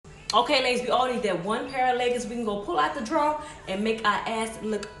Okay, ladies, we all need that one pair of leggings. We can go pull out the drawer and make our ass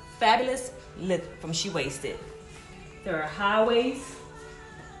look fabulous. Look, from Shewaisted. They're high waist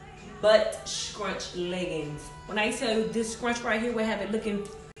butt scrunch leggings. When I tell you this scrunch right here will have it looking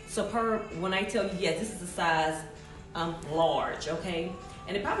superb, when I tell you, yes, this is a size large, okay?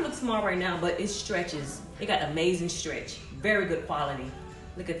 And it probably looks small right now, but it stretches. It got amazing stretch. Very good quality.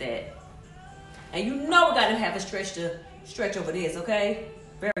 Look at that. And you know it gotta have a stretch to stretch over this, okay?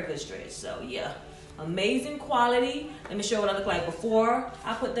 Very good stretch, so yeah. Amazing quality. Let me show you what I look like before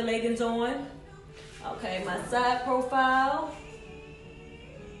I put the leggings on. Okay, my side profile.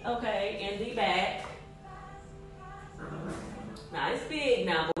 Okay, and the back. Now it's big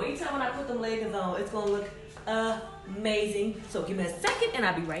now, but wait till when I put them leggings on, it's gonna look amazing. So give me a second and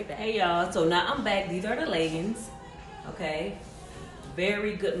I'll be right back. Hey y'all, so now I'm back. These are the leggings. Okay.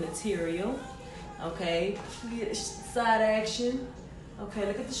 Very good material. Okay. Get side action. Okay,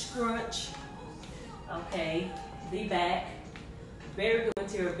 look at the scrunch. Okay, the back. Very good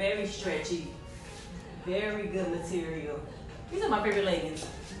material, very stretchy. Very good material. These are my favorite leggings.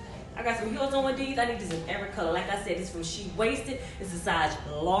 I got some heels on with these. I need this in every color. Like I said, this from Shewaisted. It's a size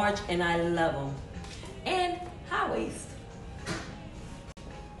large and I love them. And high waist.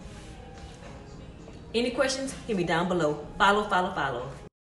 Any questions? Hit me down below. Follow.